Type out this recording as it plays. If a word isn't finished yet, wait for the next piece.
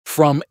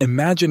From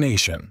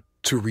Imagination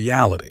to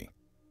Reality,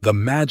 The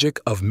Magic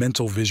of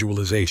Mental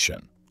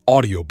Visualization,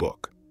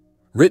 Audiobook.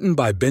 Written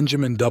by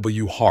Benjamin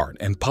W. Hart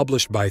and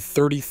published by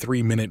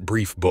 33-Minute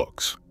Brief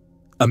Books.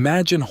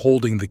 Imagine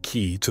holding the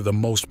key to the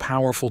most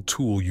powerful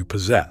tool you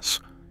possess,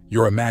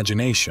 your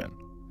imagination.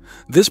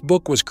 This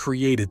book was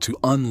created to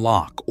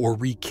unlock or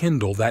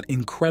rekindle that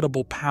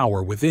incredible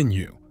power within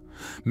you.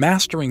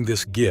 Mastering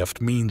this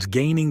gift means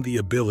gaining the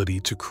ability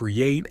to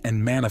create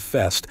and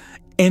manifest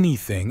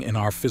anything in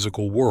our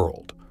physical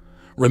world.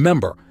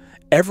 Remember,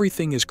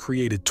 everything is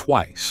created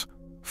twice,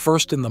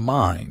 first in the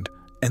mind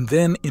and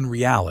then in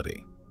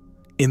reality.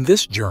 In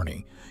this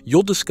journey,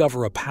 you'll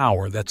discover a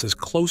power that's as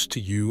close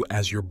to you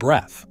as your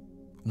breath.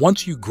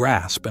 Once you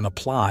grasp and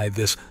apply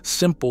this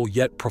simple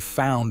yet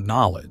profound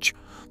knowledge,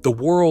 the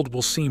world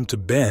will seem to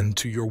bend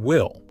to your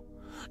will.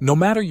 No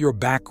matter your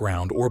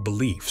background or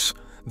beliefs,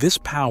 this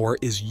power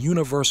is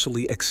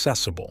universally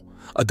accessible,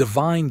 a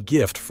divine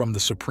gift from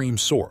the Supreme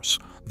Source,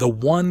 the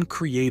one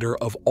creator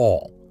of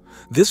all.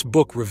 This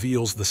book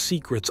reveals the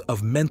secrets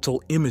of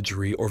mental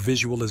imagery or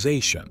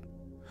visualization.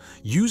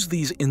 Use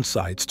these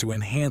insights to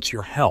enhance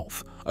your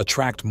health,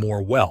 attract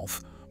more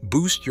wealth,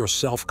 boost your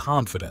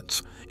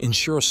self-confidence,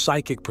 ensure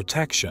psychic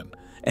protection,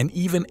 and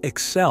even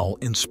excel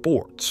in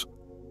sports.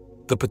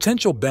 The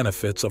potential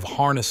benefits of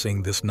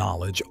harnessing this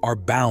knowledge are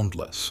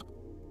boundless.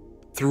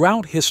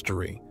 Throughout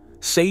history,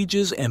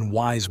 sages and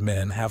wise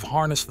men have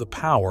harnessed the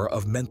power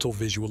of mental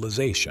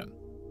visualization.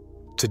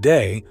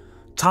 Today,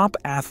 top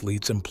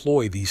athletes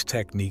employ these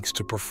techniques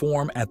to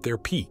perform at their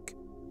peak.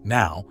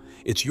 Now,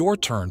 it's your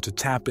turn to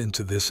tap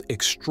into this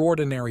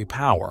extraordinary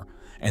power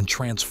and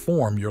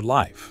transform your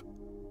life.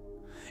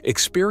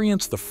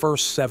 Experience the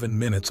first 7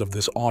 minutes of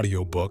this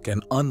audiobook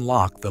and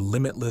unlock the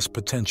limitless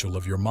potential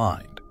of your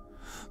mind.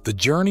 The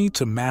journey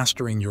to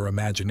mastering your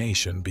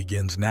imagination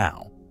begins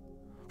now.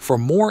 For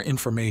more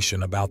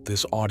information about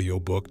this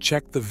audiobook,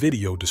 check the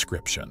video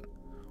description.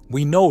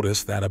 We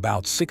notice that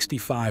about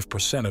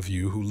 65% of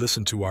you who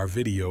listen to our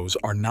videos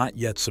are not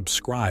yet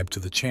subscribed to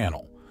the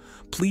channel.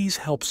 Please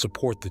help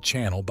support the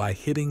channel by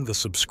hitting the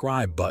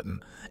subscribe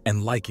button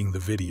and liking the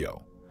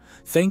video.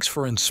 Thanks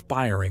for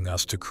inspiring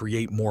us to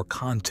create more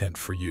content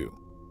for you.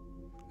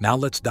 Now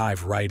let's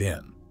dive right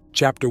in.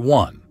 Chapter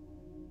 1.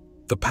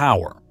 The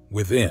Power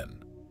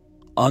Within.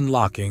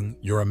 Unlocking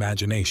Your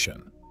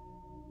Imagination.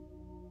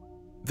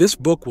 This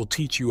book will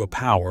teach you a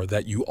power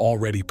that you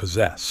already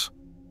possess.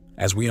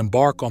 As we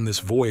embark on this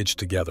voyage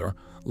together,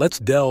 let's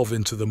delve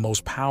into the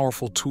most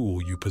powerful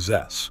tool you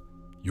possess,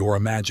 your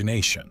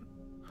imagination.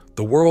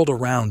 The world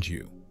around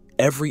you,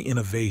 every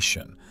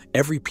innovation,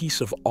 every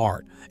piece of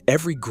art,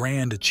 every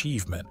grand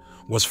achievement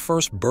was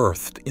first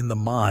birthed in the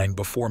mind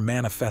before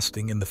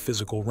manifesting in the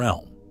physical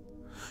realm.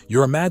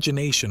 Your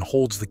imagination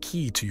holds the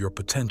key to your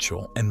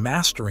potential, and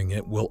mastering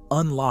it will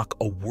unlock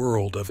a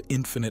world of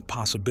infinite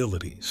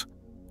possibilities.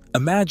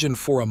 Imagine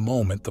for a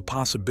moment the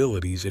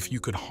possibilities if you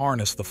could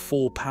harness the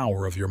full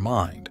power of your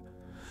mind.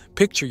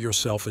 Picture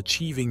yourself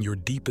achieving your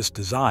deepest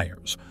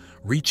desires,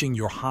 reaching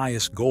your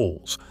highest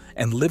goals,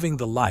 and living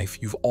the life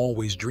you've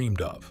always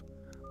dreamed of.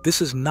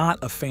 This is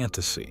not a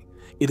fantasy.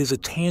 It is a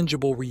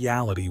tangible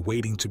reality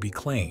waiting to be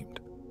claimed.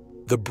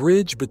 The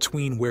bridge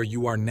between where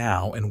you are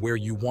now and where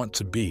you want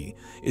to be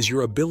is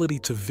your ability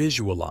to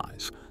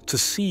visualize, to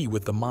see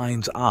with the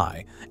mind's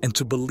eye, and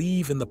to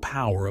believe in the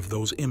power of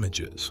those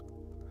images.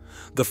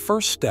 The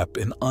first step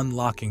in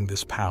unlocking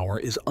this power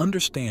is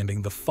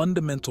understanding the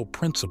fundamental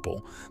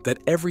principle that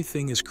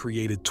everything is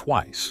created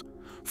twice,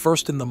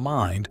 first in the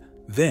mind,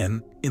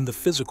 then in the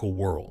physical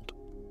world.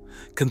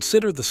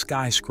 Consider the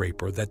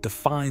skyscraper that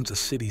defines a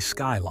city's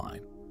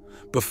skyline.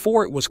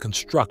 Before it was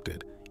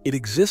constructed, it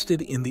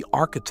existed in the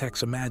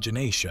architect's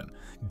imagination,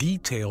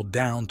 detailed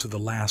down to the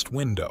last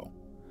window.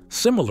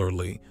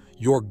 Similarly,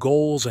 your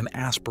goals and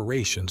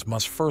aspirations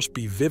must first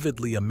be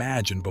vividly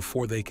imagined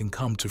before they can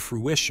come to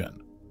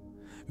fruition.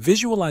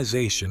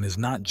 Visualization is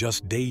not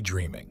just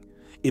daydreaming.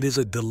 It is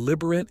a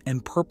deliberate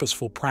and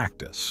purposeful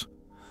practice.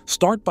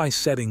 Start by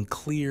setting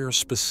clear,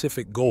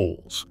 specific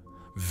goals.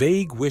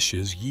 Vague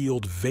wishes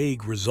yield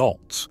vague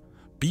results.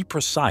 Be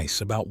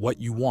precise about what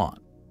you want.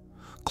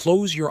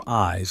 Close your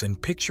eyes and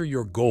picture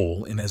your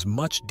goal in as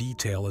much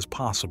detail as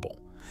possible.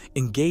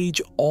 Engage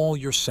all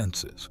your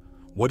senses.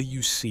 What do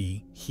you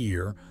see,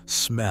 hear,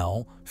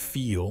 smell,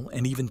 feel,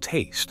 and even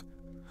taste?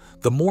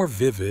 The more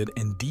vivid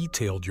and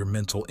detailed your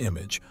mental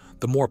image,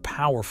 the more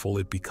powerful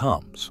it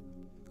becomes.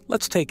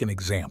 Let's take an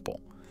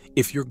example.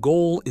 If your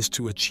goal is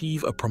to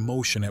achieve a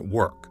promotion at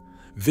work,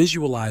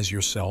 visualize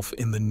yourself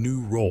in the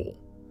new role.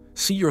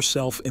 See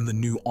yourself in the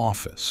new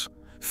office.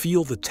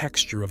 Feel the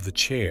texture of the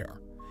chair.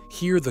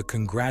 Hear the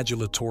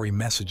congratulatory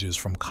messages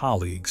from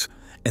colleagues,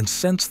 and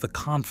sense the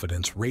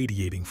confidence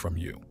radiating from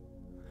you.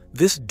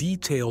 This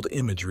detailed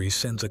imagery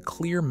sends a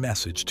clear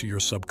message to your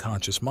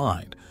subconscious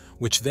mind,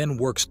 which then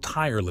works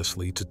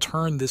tirelessly to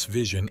turn this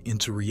vision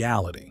into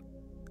reality.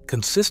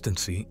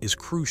 Consistency is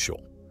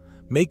crucial.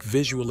 Make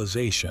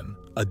visualization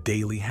a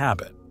daily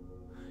habit.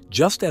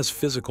 Just as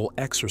physical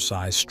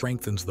exercise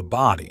strengthens the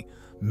body,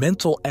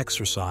 Mental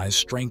exercise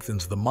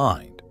strengthens the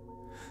mind.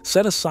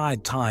 Set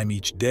aside time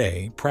each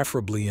day,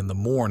 preferably in the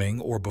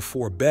morning or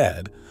before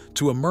bed,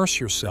 to immerse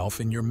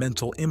yourself in your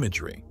mental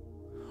imagery.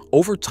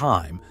 Over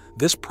time,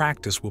 this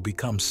practice will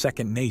become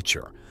second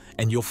nature,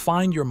 and you'll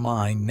find your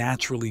mind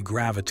naturally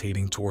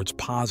gravitating towards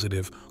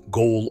positive,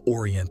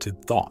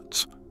 goal-oriented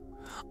thoughts.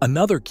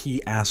 Another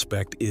key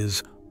aspect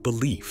is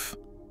belief.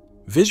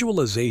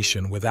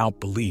 Visualization without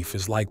belief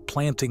is like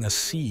planting a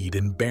seed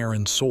in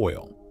barren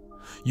soil.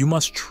 You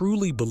must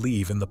truly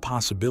believe in the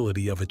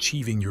possibility of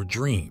achieving your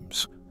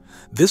dreams.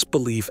 This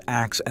belief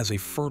acts as a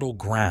fertile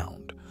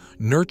ground,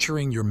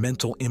 nurturing your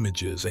mental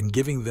images and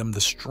giving them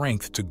the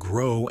strength to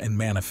grow and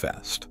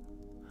manifest.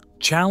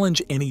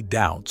 Challenge any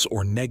doubts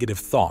or negative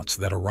thoughts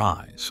that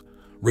arise.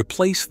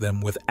 Replace them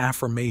with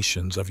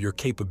affirmations of your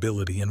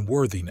capability and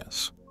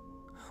worthiness.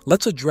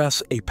 Let's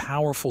address a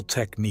powerful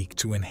technique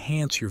to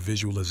enhance your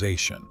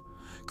visualization: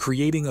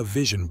 creating a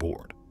vision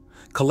board.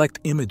 Collect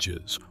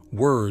images,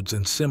 words,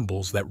 and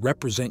symbols that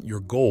represent your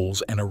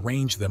goals and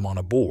arrange them on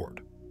a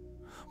board.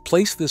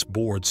 Place this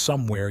board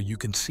somewhere you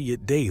can see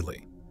it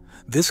daily.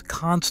 This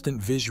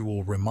constant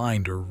visual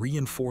reminder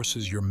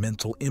reinforces your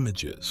mental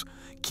images,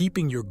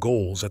 keeping your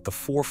goals at the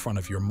forefront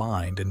of your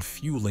mind and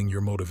fueling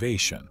your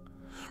motivation.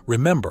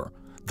 Remember,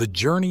 the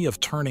journey of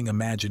turning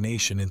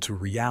imagination into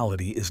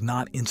reality is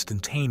not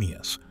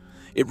instantaneous.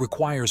 It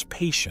requires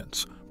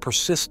patience,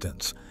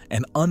 persistence,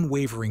 and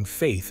unwavering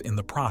faith in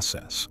the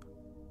process.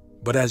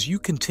 But as you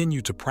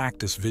continue to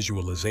practice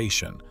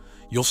visualization,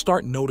 you'll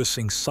start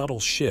noticing subtle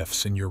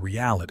shifts in your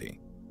reality.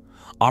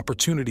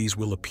 Opportunities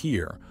will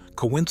appear,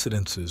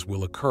 coincidences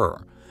will occur,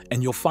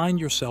 and you'll find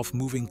yourself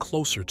moving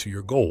closer to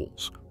your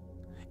goals.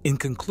 In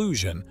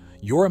conclusion,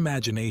 your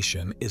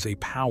imagination is a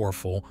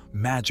powerful,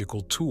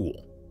 magical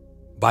tool.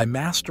 By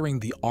mastering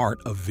the art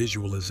of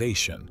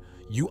visualization,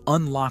 you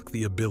unlock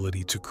the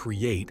ability to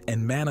create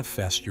and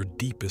manifest your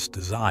deepest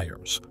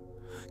desires.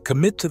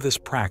 Commit to this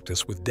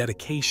practice with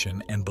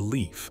dedication and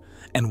belief,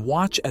 and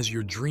watch as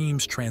your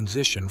dreams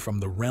transition from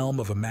the realm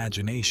of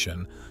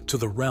imagination to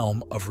the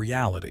realm of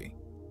reality.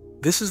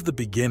 This is the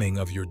beginning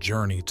of your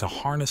journey to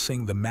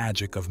harnessing the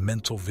magic of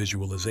mental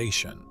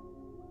visualization.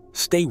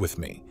 Stay with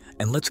me,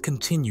 and let's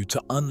continue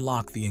to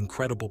unlock the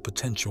incredible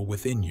potential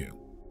within you.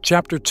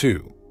 Chapter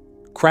 2: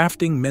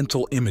 Crafting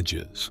Mental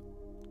Images.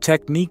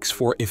 Techniques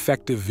for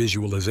Effective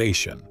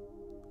Visualization.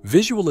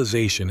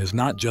 Visualization is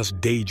not just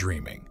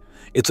daydreaming.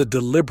 It's a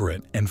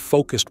deliberate and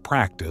focused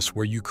practice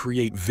where you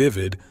create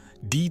vivid,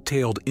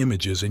 detailed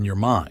images in your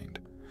mind.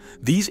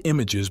 These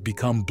images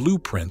become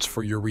blueprints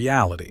for your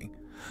reality.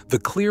 The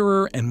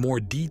clearer and more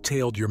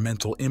detailed your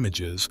mental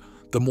images,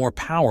 the more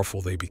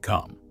powerful they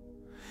become.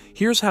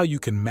 Here's how you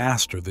can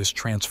master this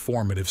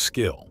transformative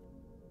skill.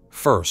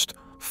 First,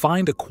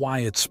 find a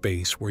quiet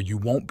space where you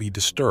won't be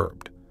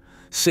disturbed.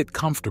 Sit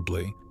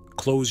comfortably,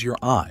 close your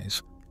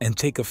eyes, and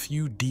take a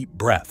few deep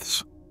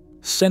breaths.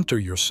 Center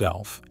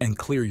yourself and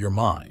clear your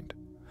mind.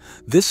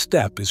 This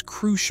step is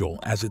crucial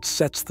as it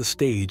sets the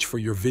stage for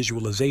your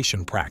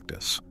visualization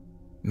practice.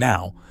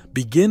 Now,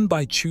 begin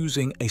by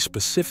choosing a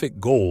specific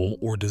goal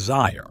or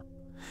desire.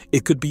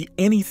 It could be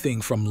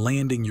anything from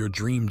landing your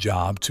dream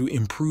job to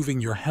improving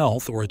your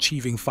health or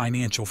achieving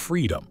financial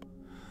freedom.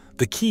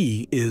 The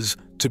key is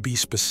to be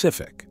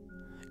specific.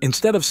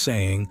 Instead of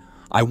saying,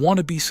 "I want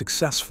to be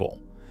successful,"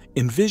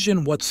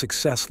 envision what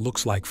success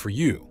looks like for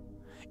you.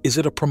 Is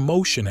it a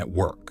promotion at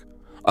work,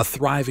 a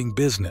thriving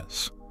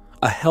business,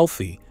 a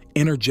healthy,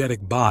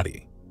 energetic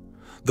body?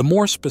 The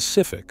more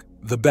specific,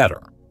 the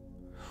better.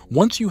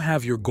 Once you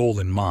have your goal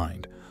in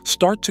mind,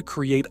 start to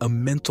create a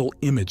mental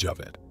image of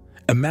it.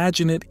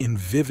 Imagine it in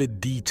vivid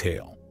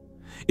detail.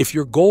 If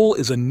your goal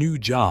is a new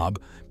job,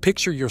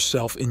 picture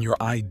yourself in your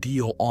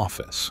ideal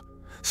office.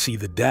 See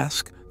the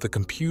desk, the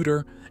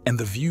computer, and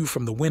the view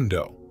from the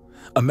window.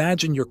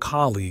 Imagine your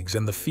colleagues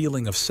and the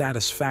feeling of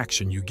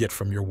satisfaction you get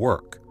from your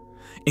work.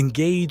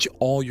 Engage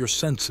all your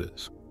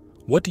senses.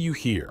 What do you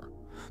hear?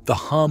 The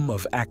hum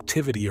of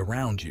activity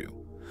around you.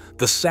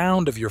 The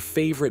sound of your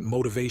favorite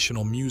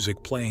motivational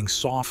music playing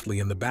softly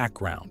in the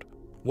background.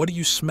 What do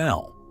you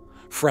smell?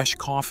 Fresh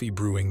coffee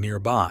brewing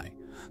nearby.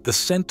 The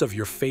scent of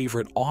your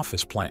favorite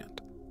office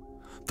plant.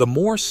 The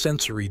more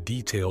sensory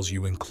details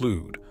you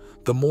include,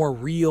 the more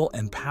real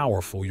and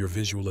powerful your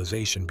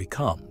visualization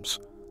becomes.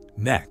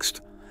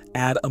 Next,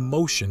 add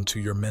emotion to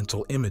your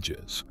mental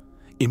images.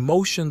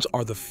 Emotions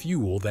are the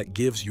fuel that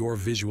gives your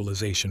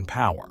visualization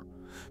power.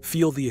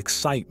 Feel the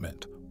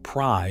excitement,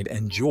 pride,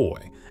 and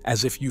joy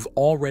as if you've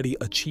already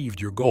achieved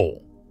your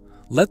goal.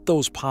 Let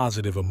those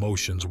positive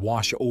emotions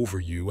wash over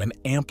you and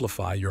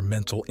amplify your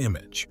mental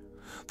image.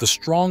 The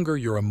stronger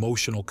your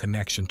emotional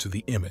connection to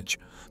the image,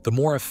 the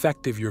more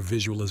effective your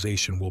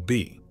visualization will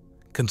be.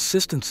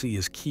 Consistency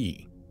is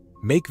key.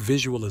 Make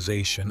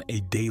visualization a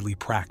daily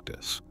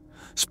practice.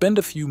 Spend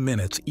a few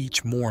minutes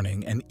each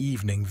morning and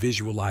evening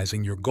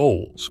visualizing your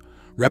goals.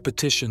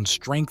 Repetition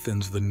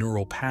strengthens the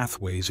neural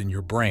pathways in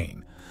your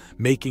brain,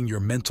 making your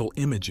mental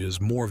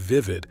images more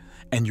vivid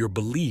and your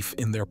belief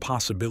in their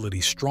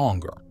possibility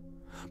stronger.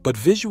 But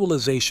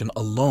visualization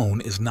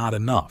alone is not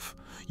enough.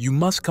 You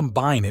must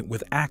combine it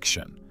with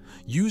action.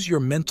 Use your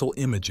mental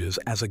images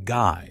as a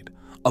guide,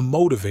 a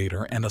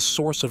motivator, and a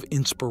source of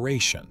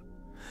inspiration.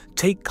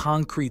 Take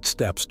concrete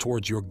steps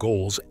towards your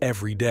goals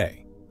every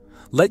day.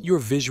 Let your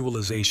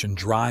visualization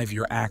drive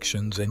your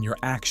actions, and your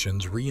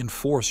actions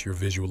reinforce your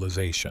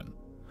visualization.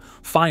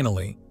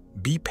 Finally,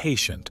 be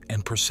patient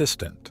and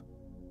persistent.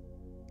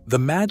 The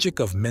magic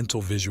of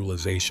mental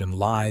visualization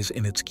lies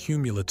in its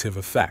cumulative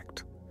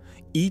effect.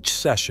 Each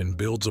session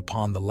builds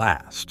upon the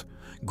last,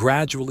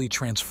 gradually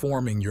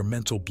transforming your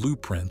mental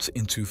blueprints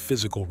into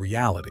physical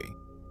reality.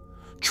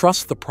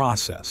 Trust the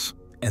process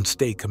and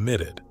stay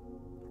committed.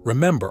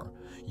 Remember,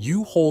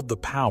 you hold the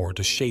power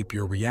to shape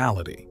your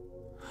reality.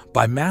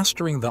 By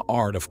mastering the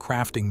art of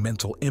crafting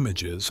mental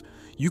images,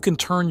 you can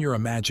turn your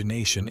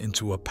imagination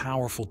into a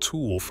powerful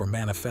tool for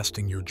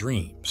manifesting your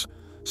dreams.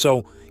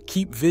 So,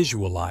 keep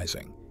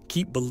visualizing,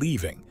 keep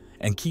believing,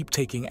 and keep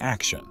taking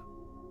action.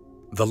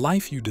 The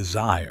life you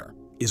desire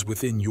is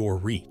within your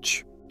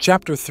reach.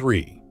 Chapter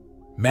 3: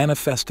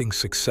 Manifesting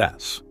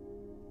Success.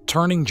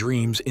 Turning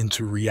Dreams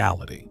into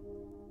Reality.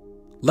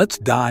 Let's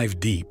dive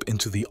deep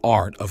into the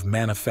art of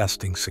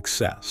manifesting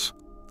success.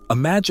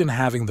 Imagine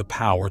having the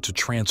power to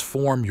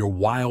transform your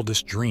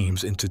wildest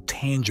dreams into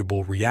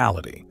tangible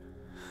reality.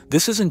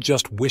 This isn't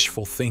just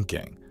wishful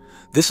thinking.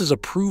 This is a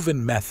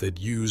proven method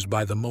used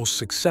by the most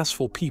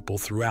successful people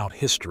throughout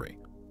history.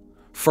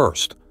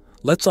 First,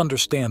 let's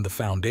understand the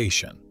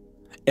foundation.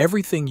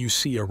 Everything you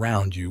see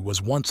around you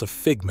was once a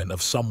figment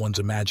of someone's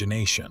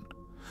imagination.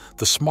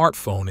 The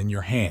smartphone in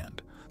your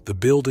hand, the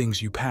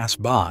buildings you pass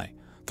by,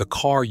 the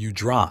car you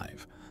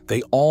drive,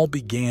 they all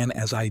began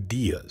as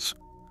ideas.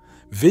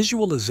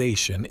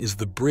 Visualization is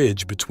the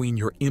bridge between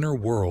your inner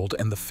world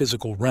and the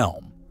physical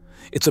realm.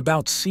 It's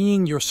about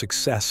seeing your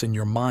success in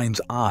your mind's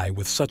eye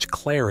with such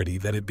clarity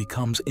that it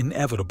becomes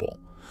inevitable.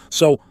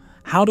 So,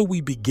 how do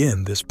we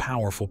begin this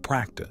powerful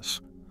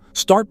practice?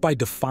 Start by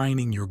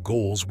defining your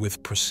goals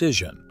with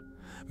precision.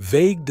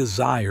 Vague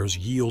desires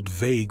yield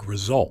vague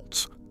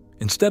results.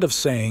 Instead of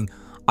saying,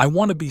 "I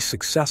want to be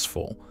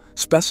successful,"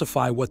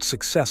 specify what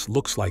success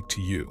looks like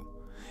to you.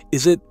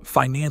 Is it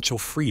financial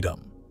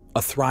freedom,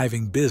 a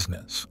thriving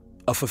business,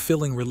 a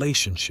fulfilling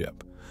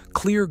relationship?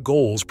 Clear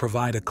goals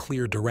provide a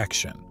clear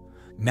direction.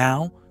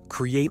 Now,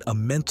 create a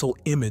mental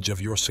image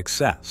of your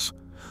success.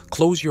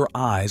 Close your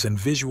eyes and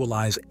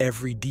visualize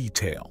every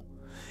detail.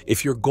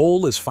 If your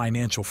goal is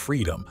financial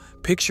freedom,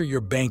 picture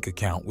your bank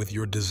account with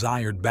your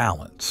desired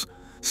balance.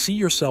 See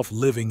yourself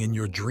living in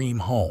your dream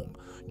home,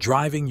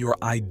 driving your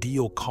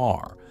ideal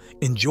car,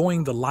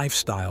 enjoying the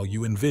lifestyle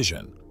you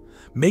envision.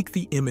 Make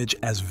the image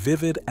as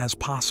vivid as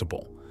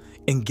possible.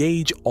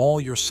 Engage all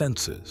your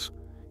senses.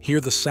 Hear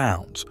the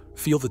sounds,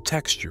 feel the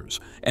textures,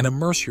 and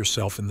immerse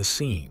yourself in the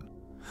scene.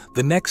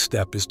 The next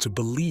step is to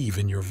believe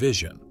in your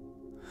vision.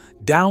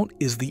 Doubt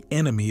is the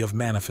enemy of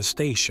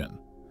manifestation.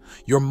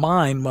 Your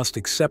mind must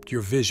accept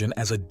your vision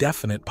as a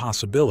definite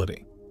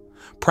possibility.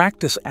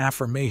 Practice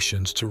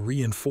affirmations to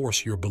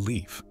reinforce your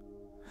belief.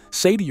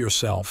 Say to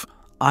yourself,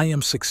 "I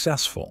am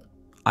successful.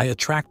 I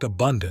attract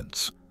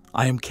abundance.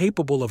 I am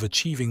capable of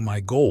achieving my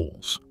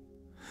goals."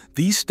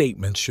 These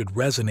statements should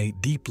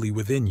resonate deeply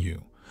within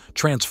you,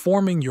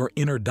 transforming your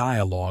inner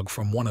dialogue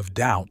from one of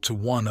doubt to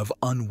one of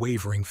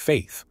unwavering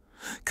faith.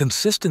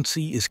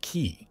 Consistency is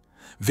key.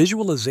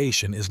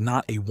 Visualization is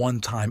not a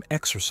one-time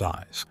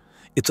exercise.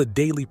 It's a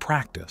daily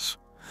practice.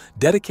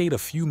 Dedicate a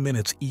few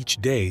minutes each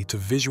day to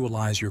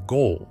visualize your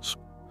goals.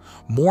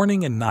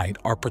 Morning and night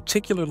are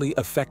particularly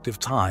effective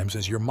times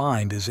as your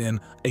mind is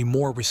in a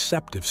more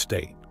receptive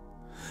state.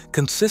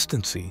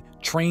 Consistency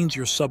trains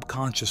your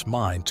subconscious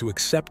mind to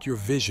accept your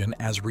vision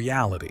as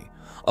reality,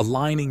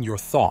 aligning your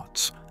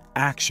thoughts,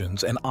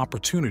 actions, and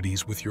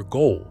opportunities with your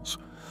goals.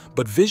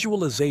 But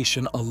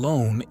visualization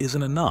alone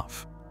isn't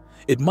enough.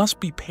 It must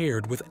be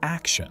paired with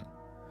action.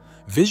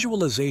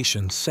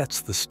 Visualization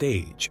sets the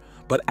stage,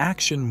 but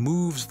action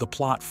moves the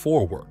plot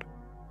forward.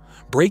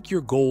 Break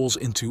your goals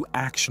into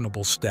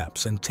actionable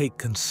steps and take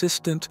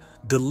consistent,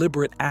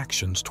 deliberate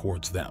actions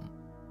towards them.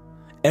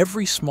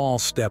 Every small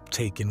step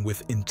taken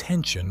with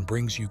intention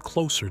brings you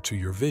closer to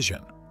your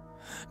vision.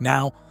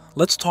 Now,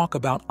 let's talk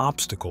about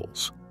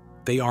obstacles.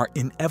 They are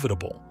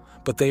inevitable,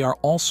 but they are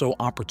also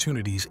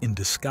opportunities in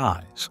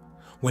disguise.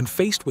 When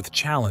faced with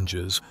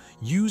challenges,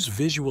 use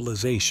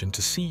visualization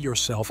to see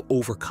yourself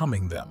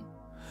overcoming them.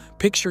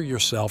 Picture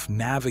yourself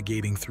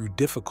navigating through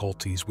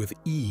difficulties with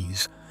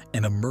ease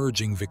and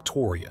emerging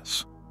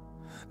victorious.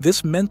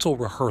 This mental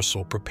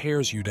rehearsal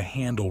prepares you to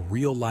handle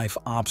real-life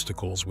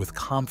obstacles with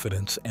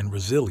confidence and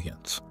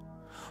resilience.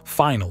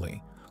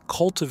 Finally,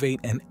 cultivate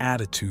an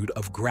attitude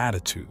of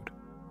gratitude.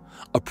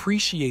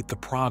 Appreciate the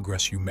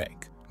progress you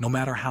make, no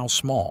matter how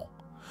small.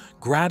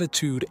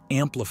 Gratitude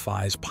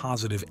amplifies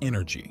positive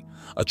energy,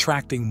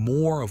 attracting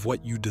more of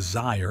what you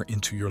desire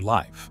into your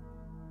life.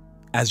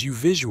 As you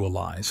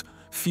visualize,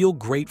 feel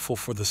grateful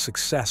for the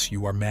success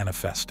you are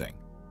manifesting.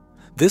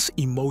 This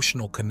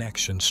emotional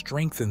connection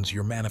strengthens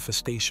your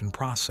manifestation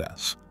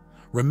process.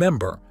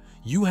 Remember,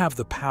 You have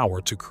the power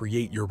to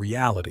create your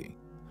reality.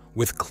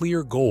 With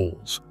clear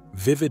goals,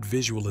 vivid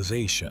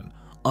visualization,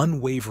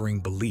 unwavering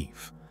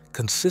belief,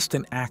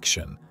 consistent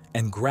action,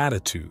 and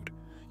gratitude,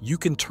 you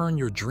can turn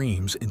your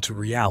dreams into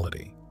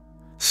reality.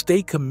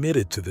 Stay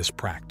committed to this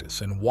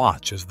practice and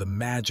watch as the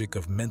magic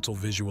of mental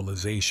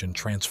visualization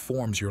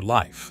transforms your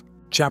life.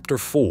 Chapter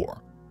 4.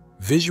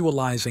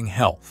 Visualizing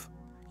Health.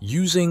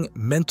 Using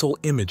mental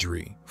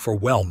imagery for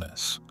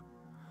wellness.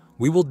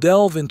 We will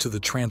delve into the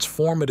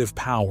transformative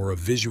power of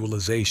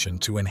visualization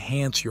to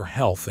enhance your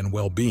health and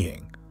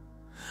well-being.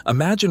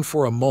 Imagine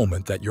for a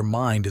moment that your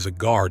mind is a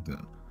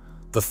garden.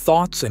 The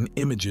thoughts and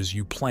images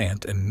you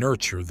plant and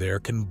nurture there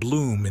can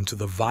bloom into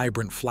the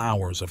vibrant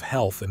flowers of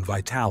health and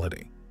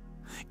vitality.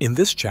 In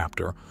this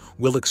chapter,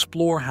 we'll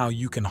explore how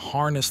you can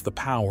harness the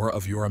power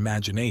of your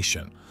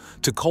imagination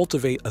to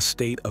cultivate a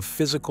state of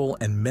physical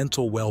and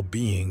mental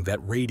well-being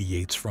that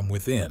radiates from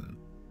within.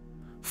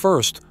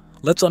 First,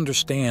 let's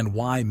understand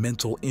why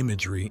mental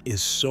imagery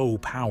is so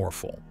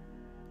powerful.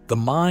 The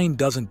mind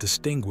doesn't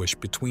distinguish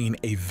between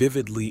a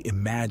vividly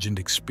imagined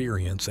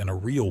experience and a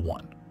real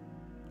one.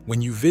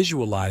 When you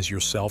visualize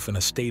yourself in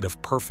a state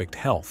of perfect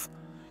health,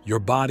 your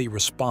body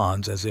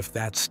responds as if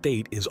that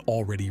state is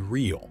already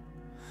real.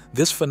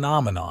 This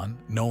phenomenon,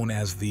 known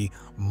as the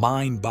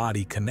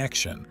mind-body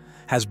connection,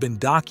 has been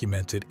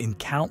documented in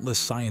countless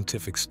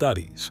scientific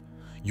studies.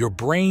 Your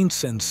brain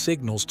sends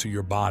signals to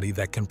your body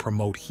that can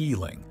promote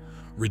healing,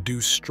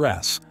 reduce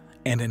stress,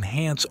 and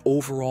enhance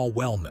overall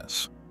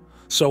wellness.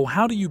 So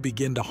how do you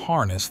begin to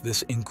harness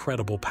this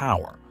incredible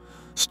power?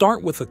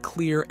 Start with a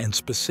clear and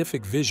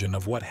specific vision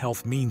of what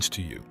health means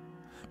to you.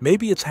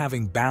 Maybe it's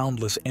having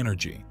boundless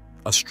energy,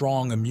 a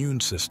strong immune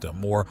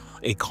system, or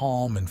a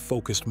calm and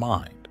focused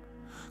mind.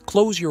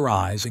 Close your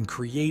eyes and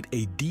create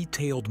a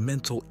detailed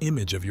mental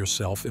image of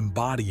yourself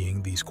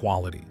embodying these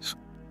qualities.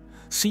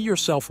 See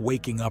yourself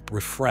waking up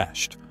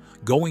refreshed,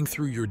 going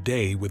through your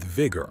day with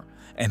vigor,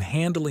 and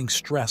handling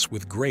stress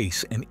with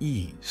grace and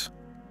ease.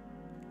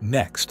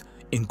 Next,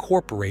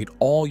 incorporate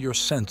all your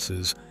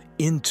senses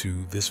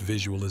into this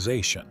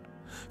visualization.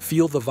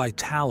 Feel the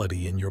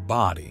vitality in your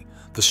body,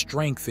 the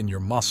strength in your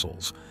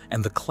muscles,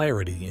 and the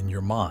clarity in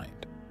your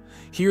mind.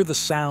 Hear the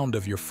sound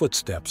of your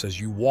footsteps as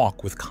you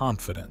walk with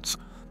confidence,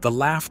 the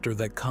laughter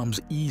that comes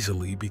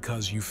easily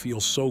because you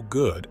feel so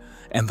good,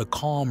 and the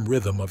calm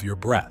rhythm of your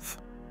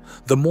breath.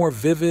 The more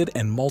vivid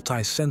and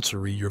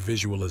multisensory your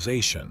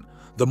visualization,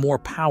 the more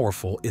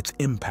powerful its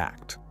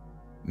impact.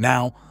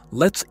 Now,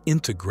 let's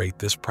integrate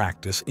this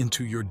practice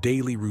into your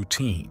daily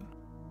routine.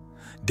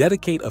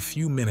 Dedicate a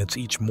few minutes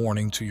each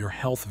morning to your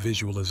health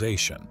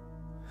visualization.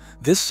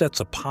 This sets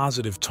a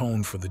positive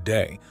tone for the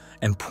day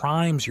and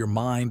primes your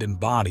mind and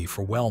body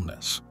for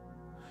wellness.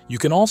 You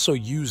can also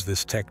use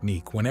this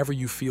technique whenever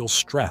you feel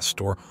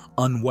stressed or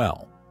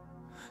unwell.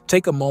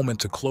 Take a moment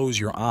to close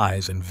your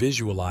eyes and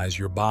visualize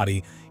your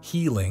body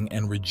healing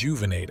and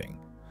rejuvenating.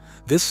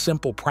 This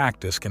simple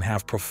practice can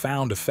have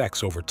profound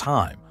effects over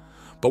time,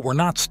 but we're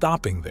not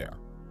stopping there.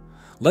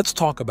 Let's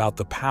talk about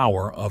the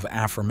power of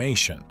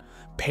affirmation.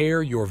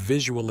 Pair your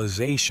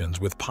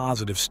visualizations with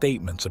positive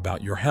statements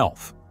about your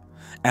health.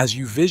 As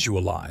you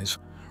visualize,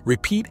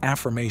 repeat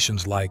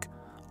affirmations like,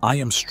 "I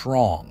am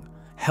strong,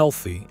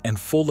 healthy, and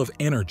full of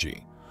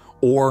energy,"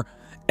 or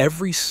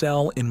 "Every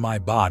cell in my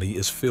body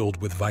is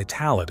filled with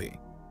vitality."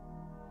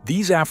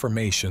 These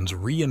affirmations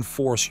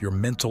reinforce your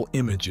mental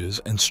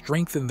images and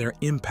strengthen their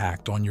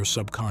impact on your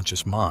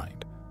subconscious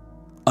mind.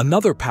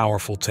 Another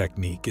powerful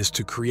technique is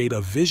to create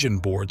a vision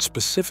board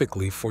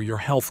specifically for your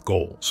health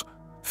goals.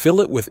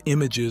 Fill it with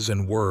images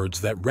and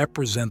words that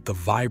represent the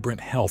vibrant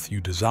health you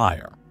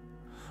desire.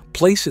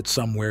 Place it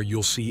somewhere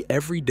you'll see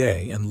every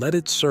day and let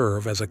it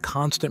serve as a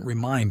constant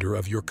reminder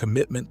of your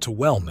commitment to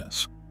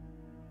wellness.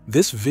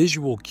 This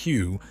visual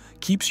cue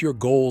keeps your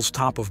goals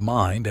top of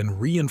mind and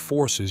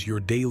reinforces your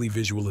daily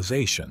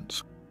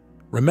visualizations.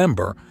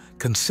 Remember,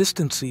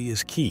 consistency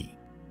is key.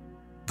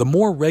 The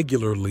more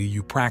regularly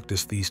you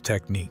practice these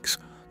techniques,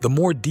 the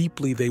more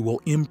deeply they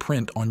will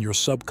imprint on your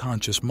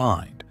subconscious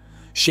mind,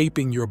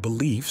 shaping your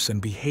beliefs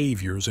and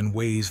behaviors in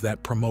ways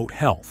that promote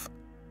health.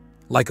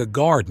 Like a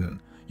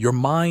garden, your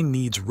mind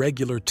needs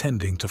regular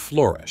tending to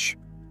flourish.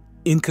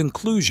 In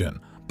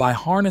conclusion, by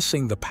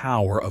harnessing the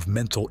power of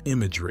mental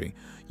imagery,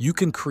 you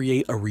can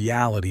create a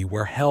reality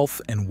where health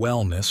and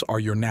wellness are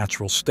your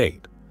natural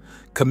state.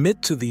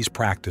 Commit to these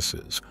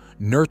practices,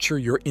 nurture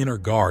your inner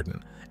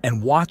garden,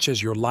 and watch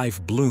as your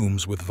life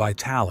blooms with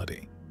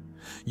vitality.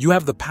 You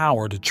have the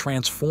power to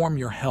transform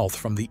your health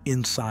from the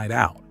inside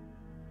out.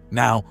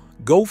 Now,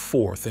 go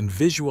forth and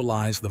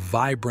visualize the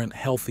vibrant,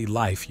 healthy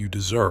life you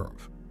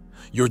deserve.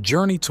 Your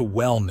journey to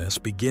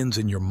wellness begins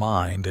in your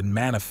mind and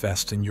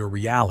manifests in your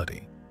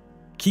reality.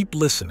 Keep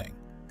listening,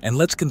 and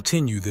let's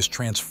continue this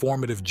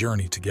transformative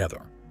journey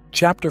together.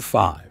 Chapter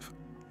 5.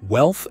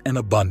 Wealth and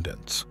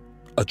Abundance.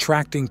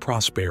 Attracting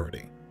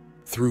Prosperity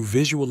through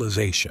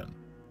Visualization.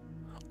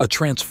 A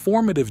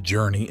transformative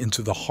journey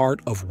into the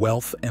heart of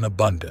wealth and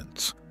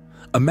abundance.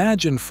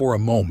 Imagine for a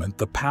moment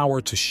the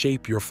power to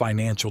shape your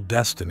financial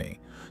destiny,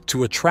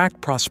 to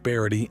attract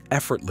prosperity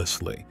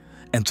effortlessly,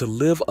 and to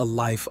live a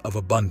life of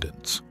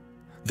abundance.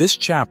 This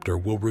chapter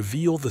will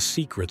reveal the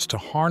secrets to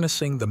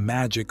harnessing the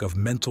magic of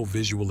mental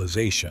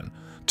visualization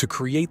to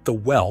create the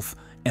wealth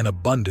and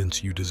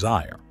abundance you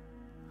desire.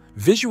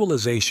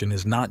 Visualization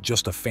is not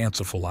just a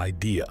fanciful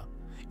idea.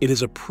 It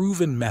is a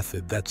proven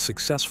method that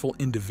successful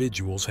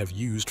individuals have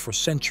used for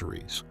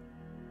centuries.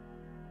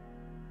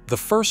 The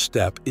first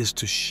step is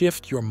to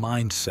shift your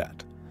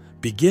mindset.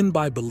 Begin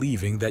by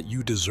believing that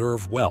you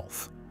deserve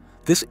wealth.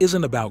 This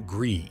isn't about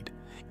greed.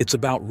 It's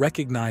about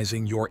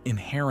recognizing your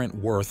inherent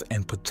worth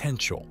and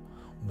potential.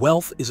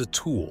 Wealth is a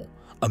tool,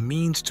 a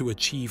means to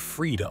achieve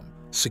freedom,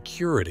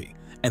 security,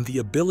 and the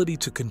ability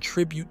to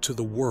contribute to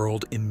the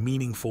world in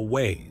meaningful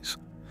ways.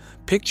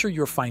 Picture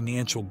your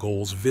financial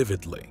goals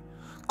vividly.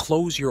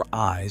 Close your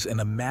eyes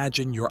and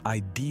imagine your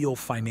ideal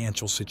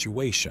financial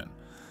situation.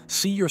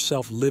 See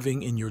yourself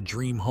living in your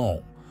dream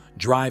home,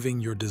 driving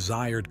your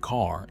desired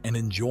car, and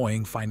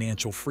enjoying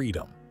financial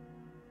freedom.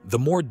 The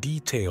more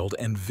detailed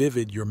and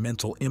vivid your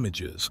mental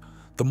images,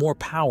 the more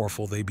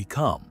powerful they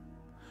become.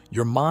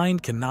 Your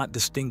mind cannot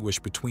distinguish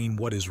between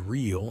what is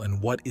real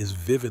and what is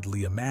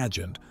vividly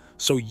imagined,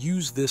 so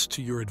use this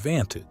to your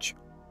advantage.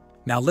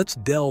 Now let's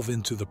delve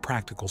into the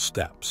practical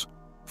steps.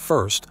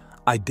 First,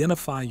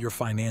 identify your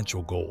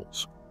financial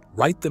goals.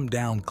 Write them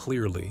down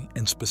clearly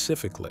and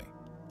specifically.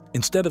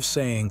 Instead of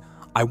saying,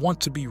 "I want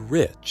to be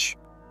rich,"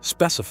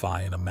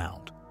 specify an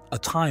amount, a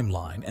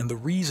timeline, and the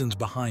reasons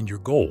behind your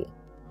goal.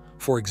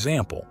 For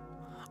example,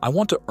 "I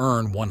want to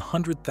earn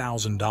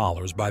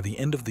 $100,000 by the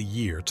end of the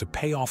year to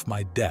pay off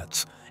my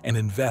debts and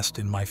invest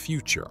in my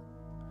future."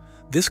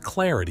 This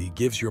clarity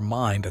gives your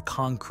mind a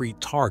concrete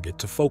target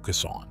to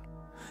focus on.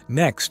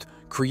 Next,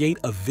 create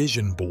a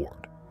vision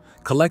board.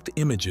 Collect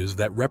images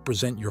that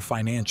represent your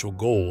financial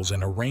goals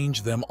and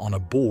arrange them on a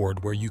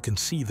board where you can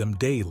see them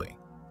daily.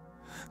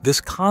 This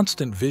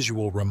constant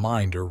visual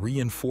reminder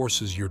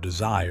reinforces your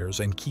desires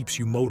and keeps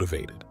you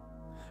motivated.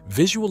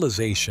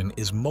 Visualization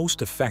is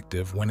most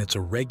effective when it's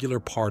a regular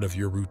part of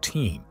your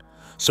routine,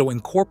 so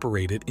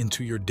incorporate it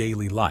into your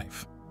daily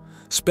life.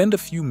 Spend a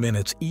few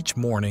minutes each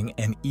morning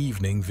and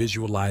evening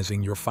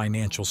visualizing your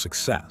financial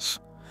success.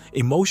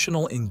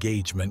 Emotional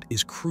engagement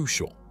is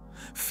crucial.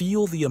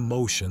 Feel the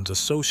emotions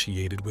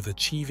associated with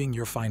achieving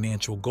your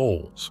financial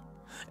goals.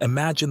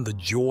 Imagine the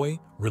joy,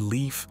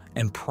 relief,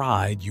 and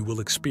pride you will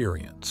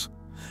experience.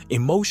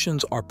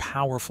 Emotions are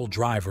powerful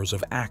drivers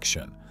of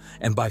action,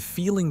 and by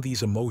feeling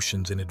these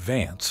emotions in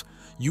advance,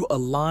 you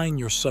align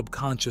your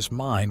subconscious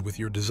mind with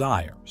your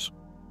desires.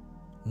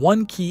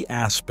 One key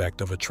aspect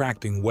of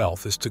attracting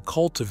wealth is to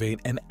cultivate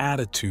an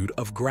attitude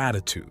of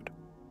gratitude.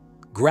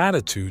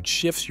 Gratitude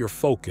shifts your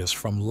focus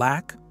from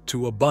lack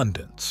to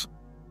abundance.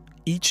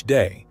 Each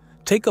day,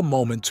 take a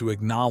moment to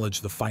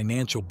acknowledge the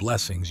financial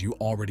blessings you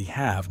already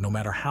have, no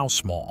matter how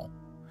small.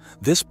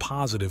 This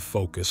positive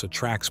focus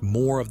attracts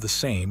more of the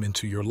same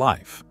into your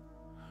life.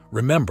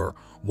 Remember,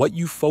 what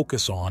you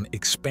focus on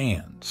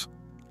expands.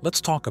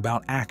 Let's talk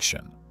about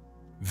action.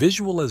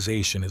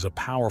 Visualization is a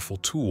powerful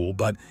tool,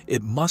 but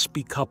it must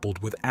be coupled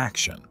with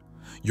action.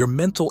 Your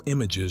mental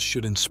images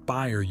should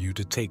inspire you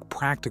to take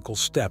practical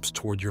steps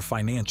toward your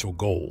financial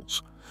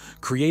goals.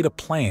 Create a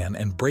plan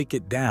and break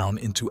it down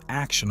into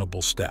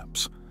actionable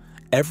steps.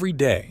 Every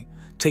day,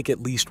 take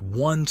at least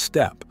one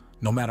step,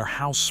 no matter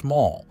how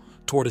small,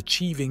 toward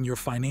achieving your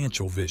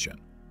financial vision.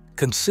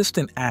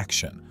 Consistent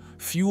action,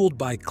 fueled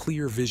by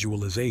clear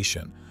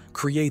visualization,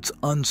 creates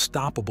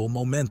unstoppable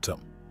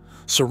momentum.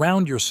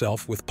 Surround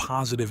yourself with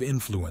positive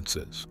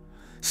influences.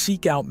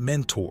 Seek out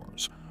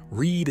mentors,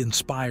 read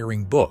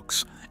inspiring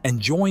books, and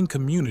join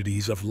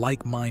communities of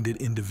like-minded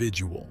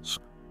individuals.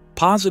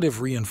 Positive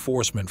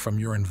reinforcement from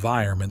your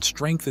environment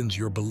strengthens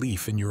your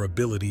belief in your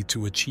ability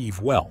to achieve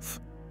wealth.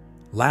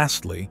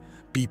 Lastly,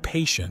 be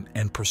patient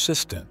and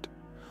persistent.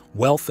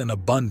 Wealth and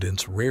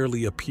abundance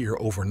rarely appear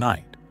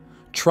overnight.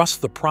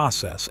 Trust the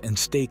process and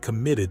stay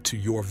committed to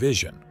your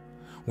vision.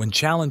 When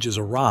challenges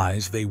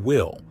arise, they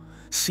will.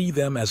 See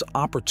them as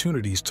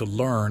opportunities to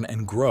learn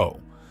and grow.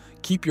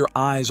 Keep your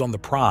eyes on the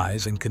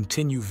prize and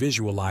continue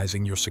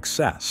visualizing your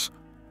success.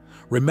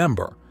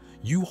 Remember,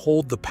 you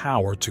hold the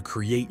power to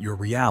create your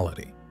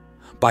reality.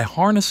 By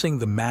harnessing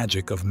the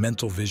magic of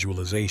mental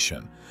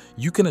visualization,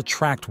 you can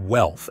attract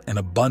wealth and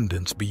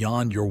abundance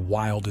beyond your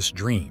wildest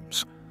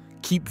dreams.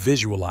 Keep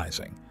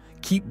visualizing,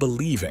 keep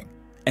believing,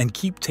 and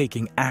keep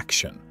taking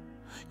action.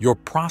 Your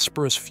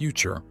prosperous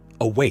future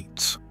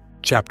awaits.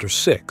 Chapter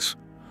 6.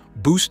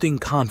 Boosting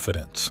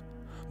Confidence.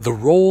 The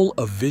Role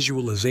of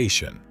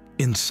Visualization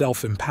in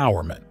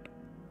Self-Empowerment.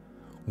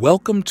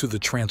 Welcome to the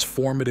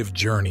transformative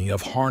journey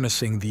of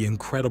harnessing the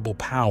incredible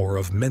power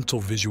of mental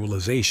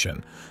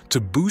visualization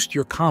to boost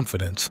your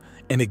confidence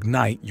and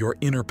ignite your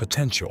inner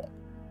potential.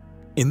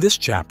 In this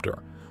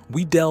chapter,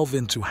 we delve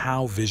into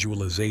how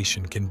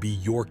visualization can be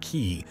your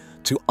key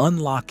to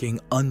unlocking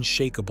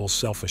unshakable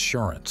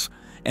self-assurance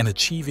and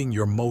achieving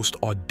your most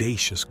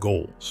audacious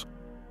goals.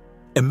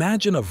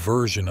 Imagine a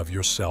version of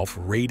yourself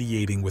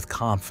radiating with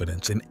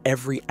confidence in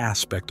every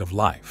aspect of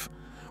life.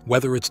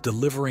 whether it's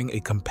delivering a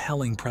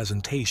compelling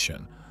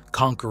presentation,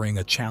 conquering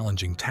a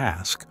challenging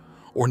task,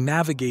 or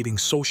navigating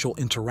social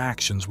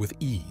interactions with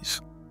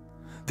ease.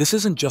 This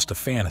isn't just a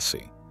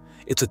fantasy.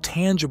 It's a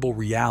tangible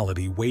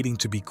reality waiting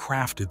to be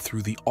crafted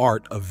through the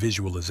art of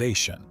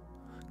visualization.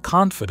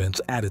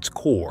 Confidence at its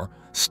core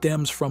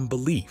stems from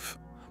belief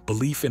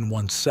in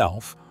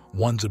oneself,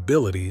 one's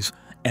abilities,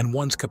 and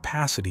one's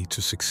capacity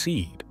to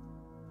succeed.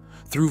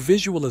 Through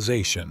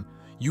visualization,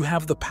 you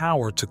have the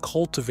power to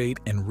cultivate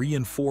and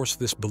reinforce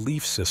this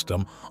belief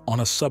system on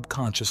a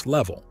subconscious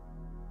level.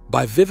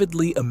 By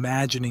vividly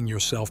imagining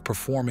yourself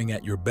performing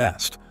at your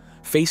best,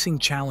 facing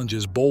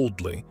challenges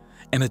boldly,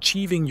 and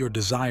achieving your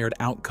desired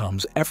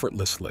outcomes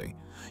effortlessly,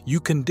 you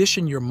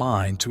condition your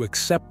mind to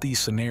accept these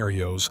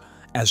scenarios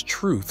as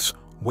truths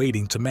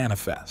waiting to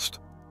manifest.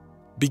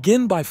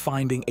 Begin by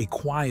finding a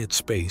quiet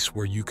space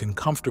where you can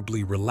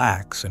comfortably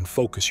relax and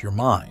focus your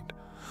mind.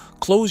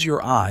 Close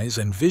your eyes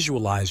and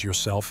visualize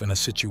yourself in a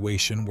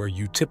situation where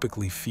you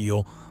typically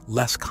feel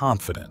less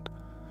confident.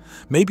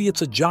 Maybe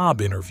it's a job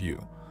interview,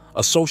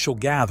 a social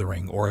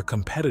gathering, or a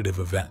competitive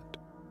event.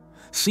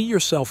 See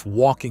yourself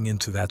walking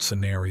into that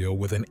scenario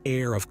with an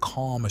air of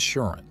calm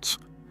assurance.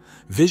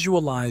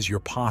 Visualize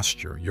your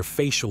posture, your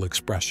facial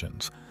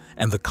expressions,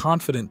 and the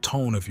confident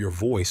tone of your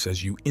voice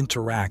as you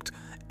interact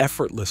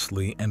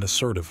effortlessly and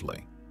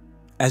assertively.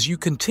 As you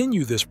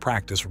continue this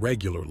practice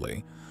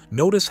regularly,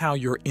 notice how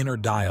your inner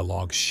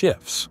dialogue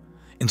shifts.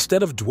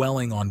 Instead of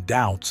dwelling on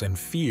doubts and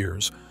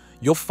fears,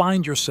 you'll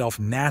find yourself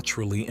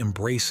naturally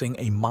embracing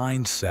a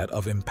mindset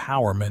of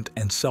empowerment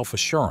and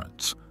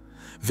self-assurance.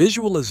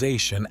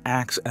 Visualization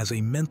acts as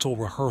a mental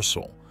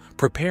rehearsal,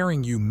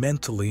 preparing you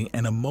mentally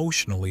and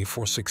emotionally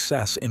for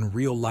success in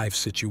real-life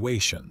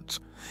situations.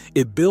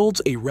 It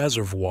builds a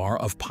reservoir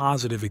of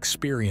positive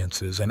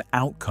experiences and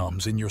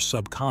outcomes in your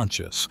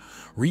subconscious,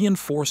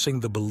 reinforcing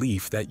the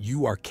belief that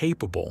you are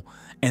capable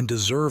and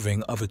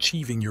deserving of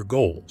achieving your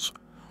goals.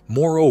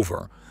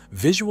 Moreover,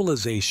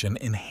 visualization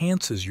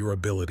enhances your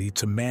ability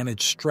to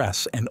manage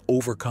stress and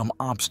overcome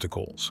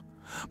obstacles.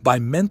 By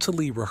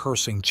mentally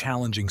rehearsing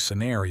challenging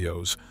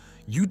scenarios,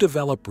 you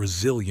develop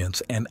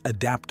resilience and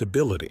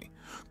adaptability,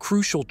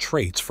 crucial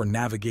traits for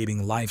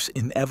navigating life's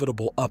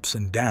inevitable ups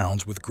and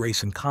downs with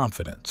grace and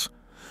confidence.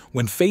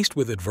 When faced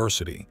with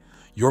adversity,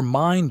 your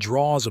mind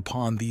draws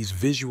upon these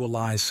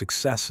visualized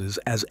successes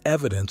as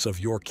evidence of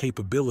your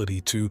capability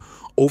to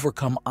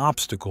overcome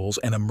obstacles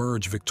and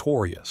emerge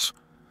victorious.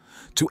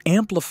 To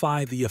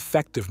amplify the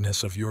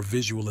effectiveness of your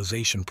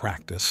visualization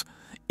practice,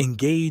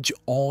 engage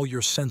all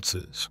your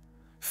senses.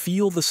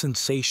 Feel the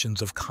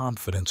sensations of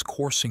confidence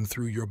coursing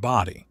through your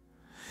body.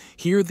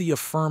 Hear the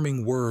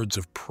affirming words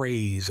of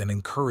praise and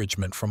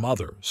encouragement from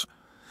others.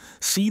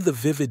 See the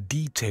vivid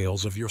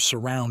details of your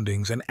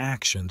surroundings and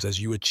actions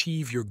as you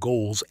achieve your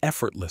goals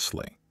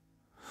effortlessly.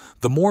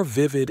 The more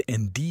vivid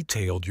and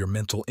detailed your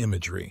mental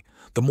imagery,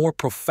 the more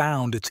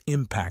profound its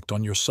impact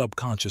on your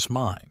subconscious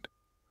mind.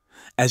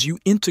 As you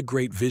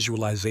integrate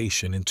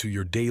visualization into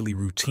your daily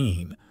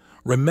routine,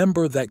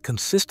 remember that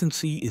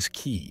consistency is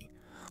key.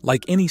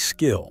 Like any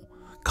skill,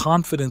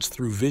 confidence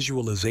through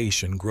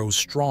visualization grows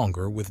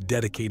stronger with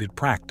dedicated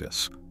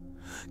practice.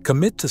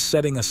 Commit to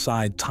setting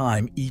aside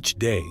time each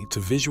day to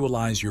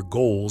visualize your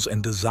goals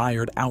and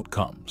desired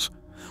outcomes.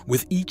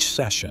 With each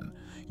session,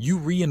 you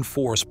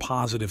reinforce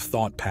positive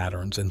thought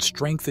patterns and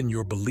strengthen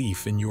your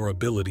belief in your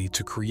ability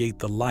to create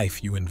the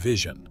life you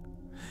envision.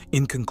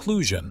 In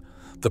conclusion,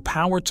 the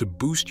power to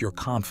boost your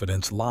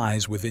confidence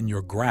lies within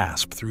your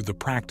grasp through the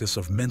practice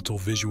of mental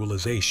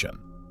visualization.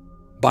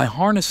 By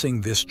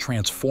harnessing this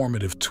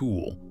transformative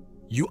tool,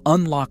 you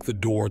unlock the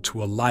door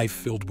to a life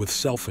filled with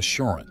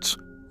self-assurance,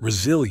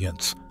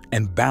 resilience,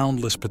 and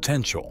boundless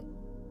potential.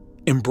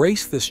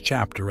 Embrace this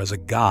chapter as a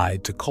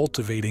guide to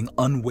cultivating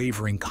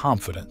unwavering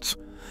confidence,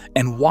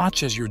 and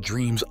watch as your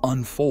dreams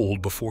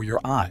unfold before your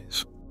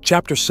eyes.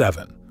 Chapter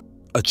 7.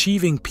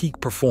 Achieving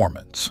Peak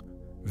Performance.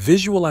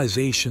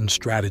 Visualization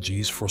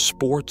Strategies for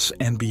Sports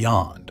and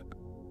Beyond.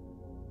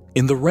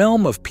 In the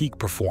realm of peak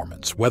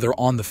performance, whether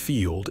on the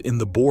field, in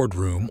the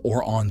boardroom,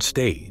 or on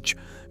stage,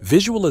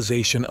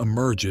 visualization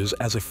emerges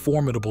as a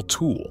formidable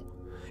tool.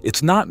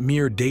 It's not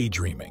mere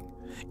daydreaming.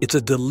 It's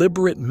a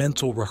deliberate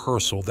mental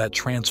rehearsal that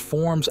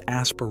transforms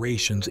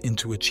aspirations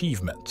into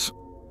achievements.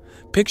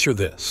 Picture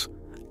this: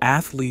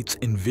 athletes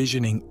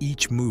envisioning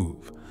each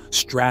move,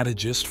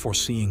 strategists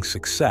foreseeing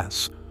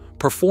success,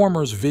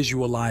 performers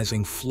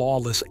visualizing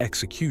flawless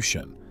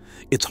execution.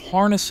 It's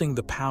harnessing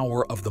the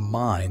power of the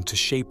mind to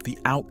shape the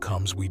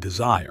outcomes we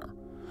desire.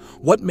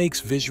 What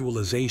makes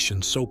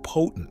visualization so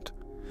potent?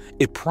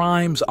 It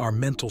primes our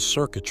mental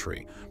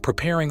circuitry,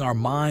 preparing our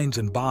minds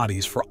and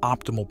bodies for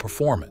optimal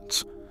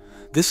performance.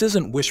 This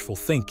isn't wishful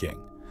thinking.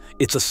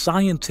 It's a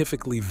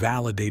scientifically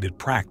validated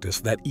practice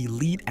that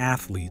elite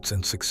athletes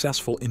and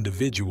successful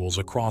individuals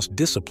across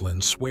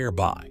disciplines swear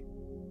by.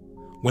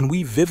 When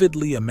we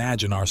vividly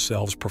imagine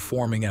ourselves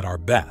performing at our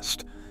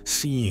best,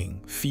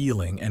 seeing,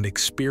 feeling, and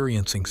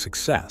experiencing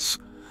success,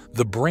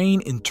 The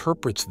brain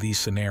interprets these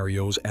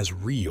scenarios as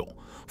real,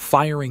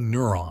 firing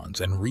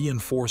neurons and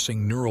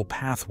reinforcing neural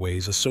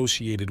pathways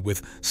associated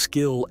with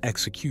skill,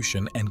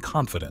 execution, and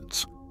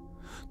confidence.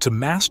 To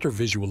master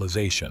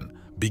visualization,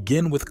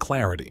 begin with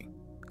clarity.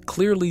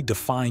 Clearly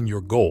define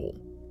your goal.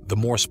 The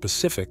more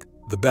specific,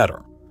 the better.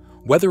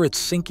 Whether it's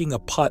sinking a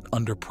putt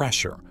under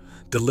pressure,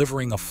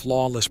 delivering a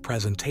flawless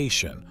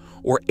presentation,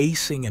 or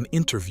acing an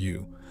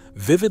interview,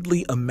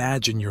 vividly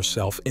imagine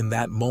yourself in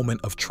that moment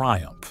of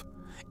triumph.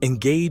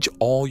 Engage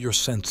all your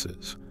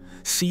senses.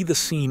 See the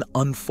scene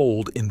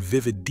unfold in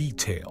vivid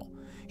detail.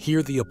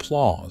 Hear the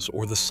applause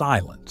or the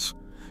silence.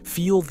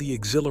 Feel the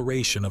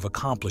exhilaration of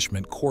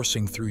accomplishment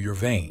coursing through your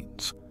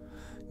veins.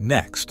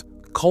 Next,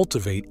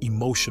 cultivate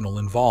emotional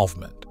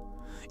involvement.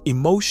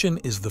 Emotion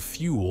is the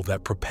fuel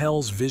that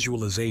propels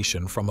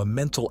visualization from a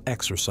mental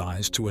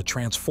exercise to a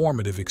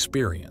transformative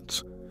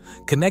experience.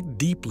 Connect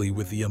deeply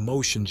with the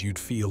emotions you'd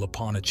feel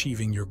upon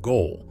achieving your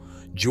goal: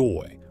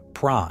 joy,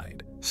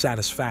 pride,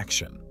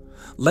 satisfaction.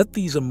 Let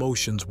these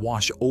emotions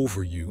wash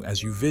over you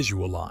as you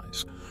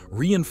visualize,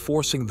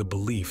 reinforcing the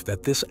belief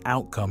that this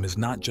outcome is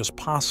not just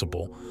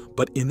possible,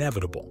 but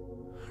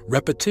inevitable.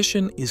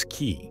 Repetition is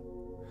key.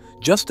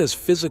 Just as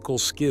physical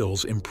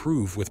skills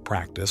improve with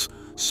practice,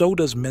 so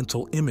does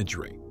mental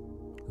imagery.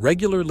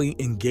 Regularly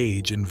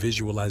engage in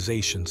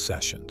visualization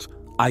sessions,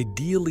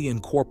 ideally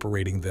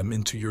incorporating them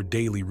into your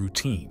daily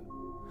routine.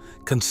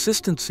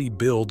 Consistency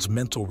builds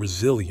mental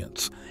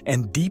resilience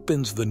and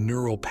deepens the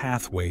neural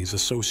pathways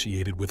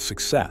associated with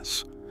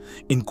success.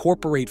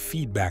 Incorporate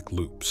feedback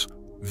loops.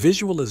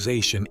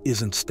 Visualization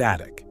isn't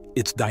static,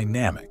 it's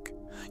dynamic.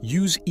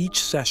 Use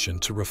each session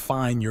to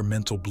refine your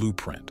mental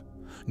blueprint.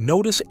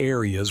 Notice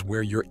areas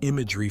where your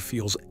imagery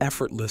feels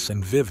effortless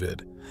and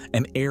vivid,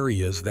 and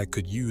areas that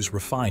could use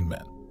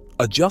refinement.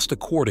 Adjust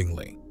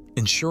accordingly,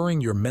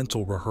 ensuring your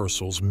mental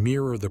rehearsals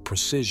mirror the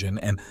precision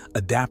and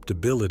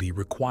adaptability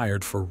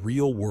required for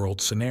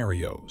real-world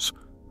scenarios.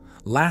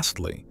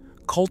 Lastly,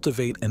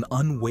 cultivate an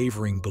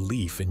unwavering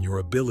belief in your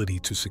ability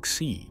to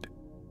succeed.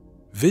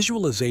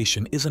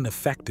 Visualization isn't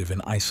effective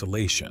in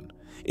isolation.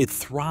 It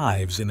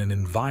thrives in an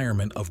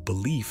environment of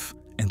belief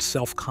and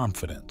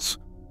self-confidence.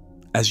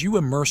 As you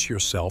immerse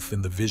yourself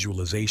in the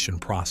visualization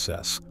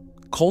process,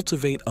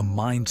 cultivate a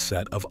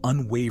mindset of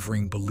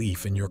unwavering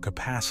belief in your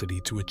capacity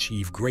to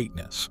achieve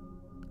greatness.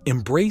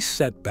 Embrace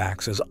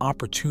setbacks as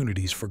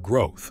opportunities for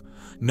growth,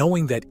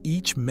 knowing that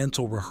each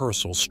mental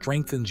rehearsal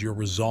strengthens your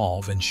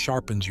resolve and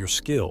sharpens your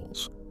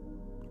skills.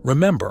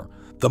 Remember,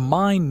 the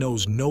mind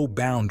knows no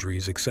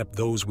boundaries except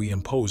those we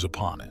impose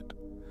upon it.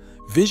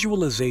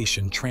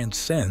 Visualization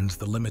transcends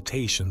the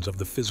limitations of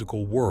the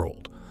physical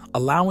world,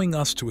 allowing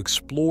us to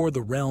explore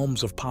the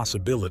realms of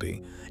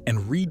possibility and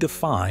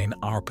redefine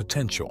our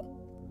potential.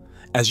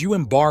 As you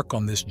embark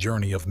on this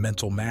journey of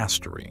mental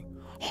mastery,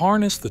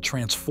 harness the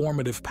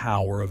transformative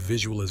power of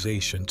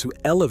visualization to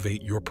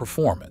elevate your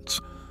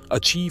performance,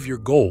 achieve your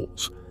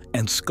goals,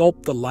 and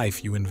sculpt the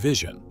life you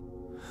envision.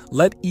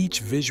 Let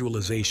each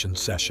visualization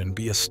session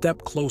be a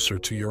step closer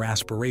to your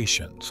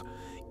aspirations,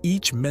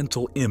 each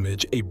mental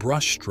image a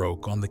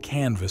brushstroke on the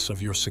canvas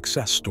of your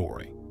success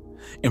story.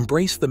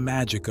 Embrace the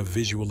magic of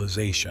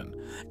visualization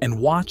and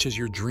watch as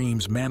your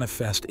dreams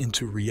manifest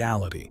into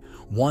reality,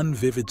 one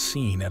vivid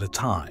scene at a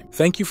time.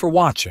 Thank you for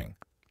watching.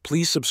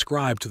 Please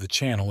subscribe to the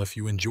channel if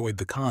you enjoyed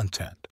the content.